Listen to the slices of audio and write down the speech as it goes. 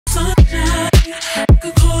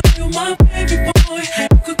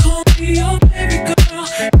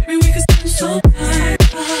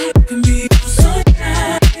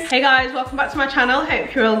Hey guys, welcome back to my channel.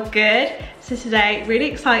 Hope you're all good. So today, really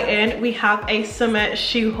exciting, we have a summer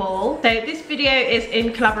shoe haul. So this video is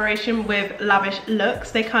in collaboration with Lavish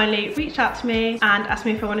Luxe. They kindly reached out to me and asked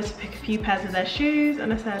me if I wanted to pick a few pairs of their shoes,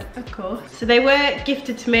 and I said, of course. So they were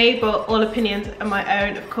gifted to me, but all opinions are my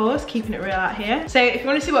own, of course, keeping it real out here. So if you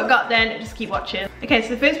want to see what I got, then just keep watching. Okay, so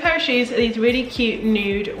the first pair of shoes are these really cute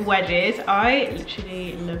nude wedges. I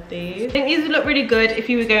literally love these. I think these would look really good if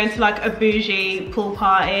you were going to like a bougie pool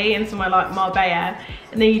party in somewhere like Marbella,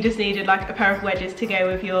 and then you just needed like a pair of wedges to go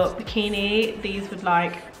with your bikini. These would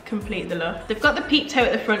like complete the look. They've got the peep toe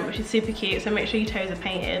at the front, which is super cute, so make sure your toes are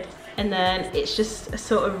painted. And then it's just a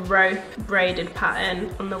sort of rope braided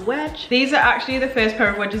pattern on the wedge. These are actually the first pair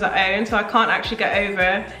of wedges I own, so I can't actually get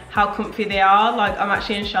over how comfy they are. Like, I'm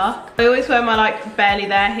actually in shock. I always wear my like barely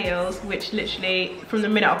there heels, which literally from the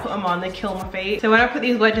minute I put them on, they kill my feet. So when I put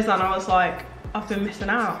these wedges on, I was like, I've been missing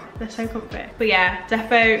out. They're so comfy. But yeah,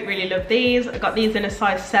 defo really love these. I got these in a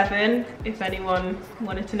size 7, if anyone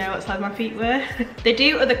wanted to know what size my feet were. They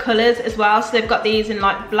do other colours as well, so they've got these in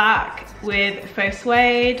like black with faux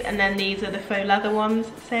suede, and then these are the faux leather ones,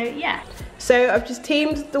 so yeah. So I've just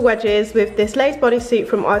teamed the wedges with this lace bodysuit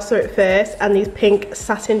from I Saw It First and these pink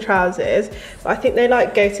satin trousers. But I think they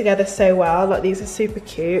like go together so well. Like, these are super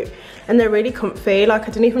cute and they're really comfy. Like, I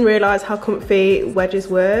didn't even realise how comfy wedges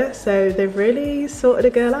were, so they've really sorted a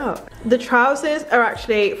girl out. The trousers are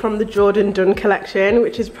actually from the Jordan Dunn collection,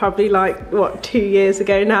 which is probably like, what, 2 years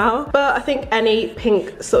ago now. But I think any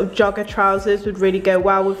pink sort of jogger trousers would really go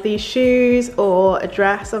well with these shoes, or a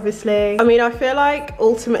dress obviously. I mean, I feel like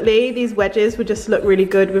ultimately these wedges would just look really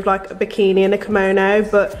good with like a bikini and a kimono,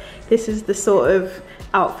 but this is the sort of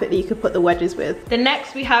outfit that you could put the wedges with. Then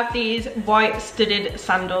next we have these white studded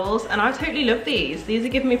sandals, and I totally love these. These are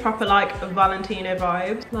giving me proper like Valentino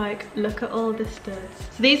vibes. Like, look at all the studs.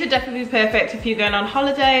 So these would definitely be perfect if you're going on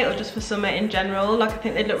holiday or just for summer in general. Like, I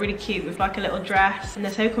think they'd look really cute with like a little dress, and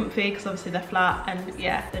they're so comfy because obviously they're flat, and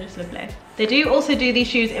yeah, they're just lovely. They do also do these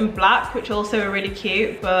shoes in black, which also are really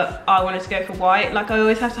cute, but I wanted to go for white. Like, I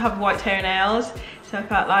always have to have white toenails, so I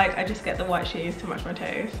felt like I just get the white shoes to match my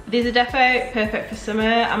toes. These are defo perfect for summer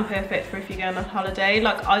and perfect for if you're going on holiday.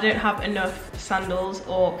 Like, I don't have enough sandals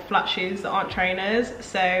or flat shoes that aren't trainers,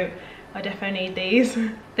 so I definitely need these.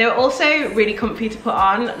 They're also really comfy to put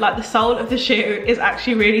on. Like, the sole of the shoe is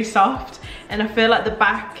actually really soft, and I feel like the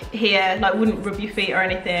back here like wouldn't rub your feet or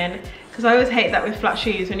anything. Because I always hate that with flat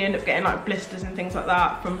shoes, when you end up getting like blisters and things like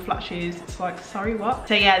that from flat shoes. It's like, sorry, what?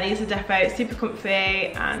 So yeah, these are defo super comfy,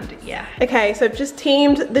 and yeah. Okay, so I've just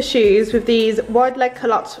teamed the shoes with these wide leg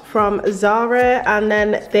culottes from Zara, and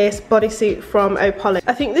then this bodysuit from Opoly.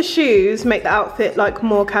 I think the shoes make the outfit like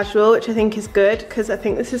more casual, which I think is good, because I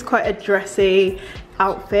think this is quite a dressy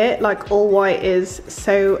outfit. Like, all white is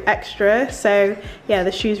so extra, so yeah,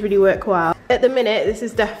 the shoes really work well. At the minute, this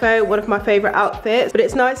is defo one of my favourite outfits, but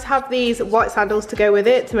it's nice to have these white sandals to go with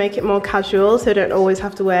it to make it more casual, so I don't always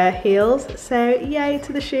have to wear heels. So yay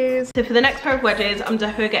to the shoes. So for the next pair of wedges, I'm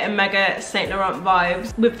defo getting mega Saint Laurent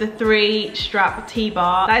vibes with the 3-strap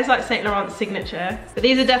T-bar. That is like Saint Laurent's signature, but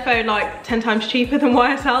these are defo like 10 times cheaper than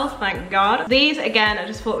YSL, thank God. These again, I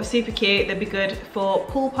just thought were super cute. They'd be good for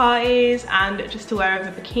pool parties and just to wear over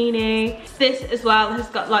a bikini. This as well has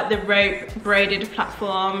got like the rope braided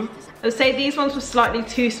platform. I would say these ones were slightly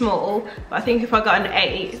too small, but I think if I got an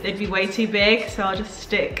 8, they'd be way too big, so I'll just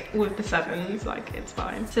stick with the 7s, like, it's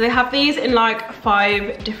fine. So they have these in like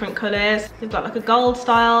 5 different colours. They've got like a gold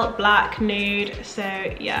style, black, nude, so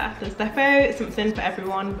yeah, there's defo something for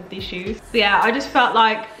everyone with these shoes. But yeah, I just felt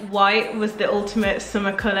like white was the ultimate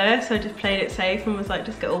summer colour, so I just played it safe and was like,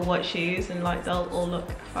 just get all white shoes and like they'll all look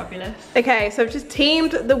fabulous. Okay, so I've just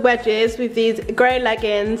teamed the wedges with these grey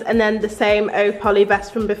leggings and then the same Opoly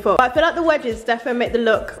vest from before. I feel like the wedges definitely make the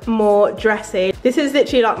look more dressy. This is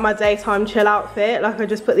literally like my daytime chill outfit. Like, I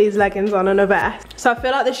just put these leggings on and a vest. So I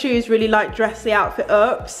feel like the shoes really like dress the outfit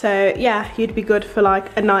up. So yeah, you'd be good for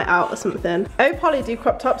like a night out or something. Opoly do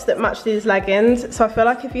crop tops that match these leggings. So I feel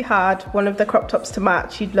like if you had one of the crop tops to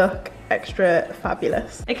match, you'd look extra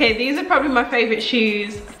fabulous. Okay, these are probably my favorite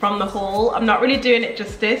shoes from the haul. I'm not really doing it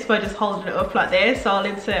justice by just holding it up like this, so I'll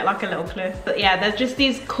insert like a little clip. But yeah, they're just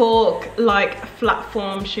these cork like flat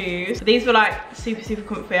form shoes. These were like super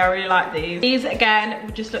comfy. I really like these. These again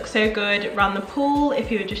would just look so good around the pool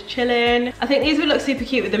if you were just chilling. I think these would look super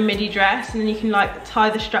cute with a midi dress, and then you can like tie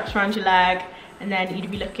the straps around your leg, and then you'd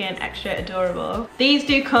be looking extra adorable. These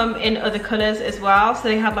do come in other colours as well, so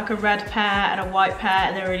they had like a red pair and a white pair,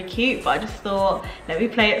 and they're really cute, but I just thought, let me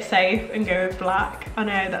play it safe and go with black. I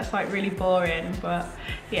know that's like really boring, but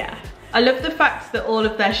yeah, I love the fact that all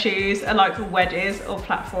of their shoes are like wedges or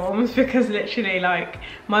platforms, because literally like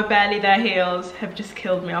my barely there heels have just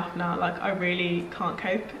killed me off now. Like I really can't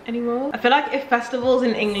cope anymore. I feel like if festivals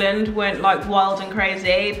in England weren't like wild and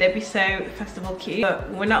crazy, they'd be so festival cute. But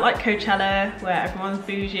we're not like Coachella where everyone's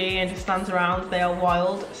bougie and just stands around. They are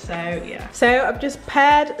wild, so yeah. So I've just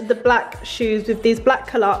paired the black shoes with these black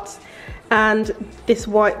culottes and this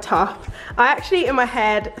white top. I actually in my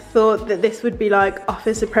head thought that this would be like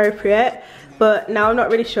office appropriate, but now I'm not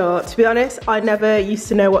really sure. To be honest, I never used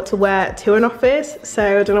to know what to wear to an office,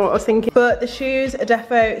 so I don't know what I was thinking. But the shoes are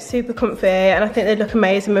defo super comfy, and I think they look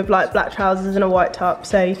amazing with like black trousers and a white top,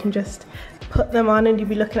 so you can just put them on and you'd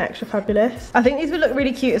be looking extra fabulous. I think these would look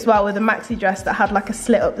really cute as well with a maxi dress that had like a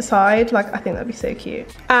slit up the side. Like I think that'd be so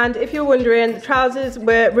cute. And if you're wondering, the trousers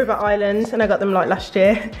were River Island and I got them like last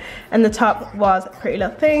year, and the top was Pretty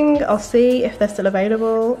Little Thing. I'll see if they're still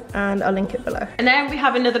available and I'll link it below. And then we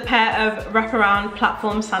have another pair of wraparound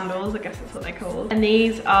platform sandals, I guess that's what they're called, and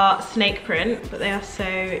these are snake print, but they are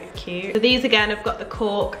so cute. So these again have got the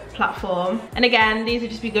cork platform, and again these would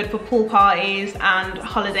just be good for pool parties and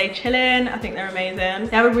holiday chilling. I think they're amazing.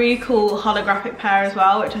 They have a really cool holographic pair as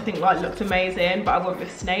well, which I think like looked amazing, but I went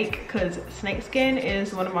with snake because snake skin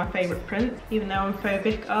is one of my favorite prints, even though I'm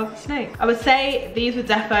phobic of snake. I would say these were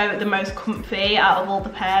defo the most comfy out of all the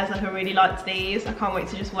pairs. Like I really liked these. I can't wait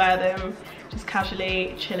to just wear them just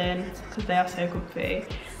casually chilling because they are so comfy.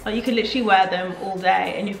 Like you could literally wear them all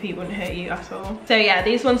day and your feet wouldn't hurt you at all. So yeah,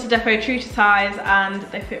 these ones are defo true to size and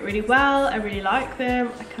they fit really well. I really like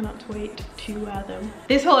them. I cannot wait to wear them.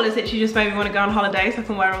 This haul is literally just made me want to go on holiday so I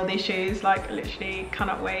can wear all these shoes. Like literally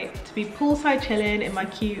cannot wait to be poolside chilling in my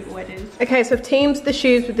cute wedges. Okay, so I've teamed the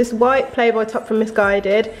shoes with this white Playboy top from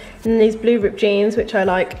Missguided and these blue ripped jeans, which I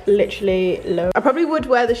like literally love. I probably would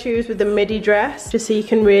wear the shoes with the midi dress just so you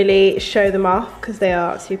can really show them off because they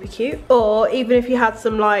are super cute. Or even if you had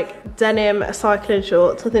some like denim cycling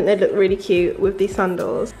shorts, I think they'd look really cute with these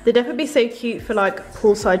sandals. They'd definitely be so cute for like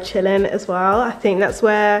poolside chilling as well. I think that's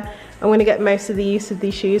where I'm gonna get most of the use of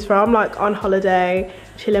these shoes from, like on holiday,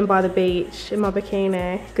 chilling by the beach in my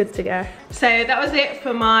bikini, good to go. So that was it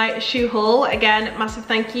for my shoe haul. Again, massive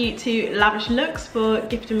thank you to Lavish Luxe for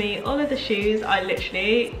gifting me all of the shoes. I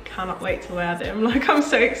literally cannot wait to wear them. Like I'm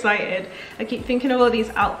so excited. I keep thinking of all these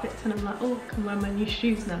outfits and I'm like, oh, I can wear my new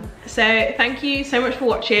shoes now. So thank you so much for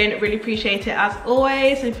watching. Really appreciate it as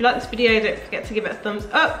always. And if you like this video, don't forget to give it a thumbs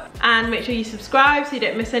up and make sure you subscribe so you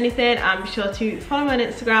don't miss anything. And be sure to follow me on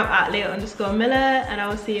Instagram at Leah_Miller, and I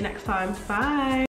will see you next time. Bye.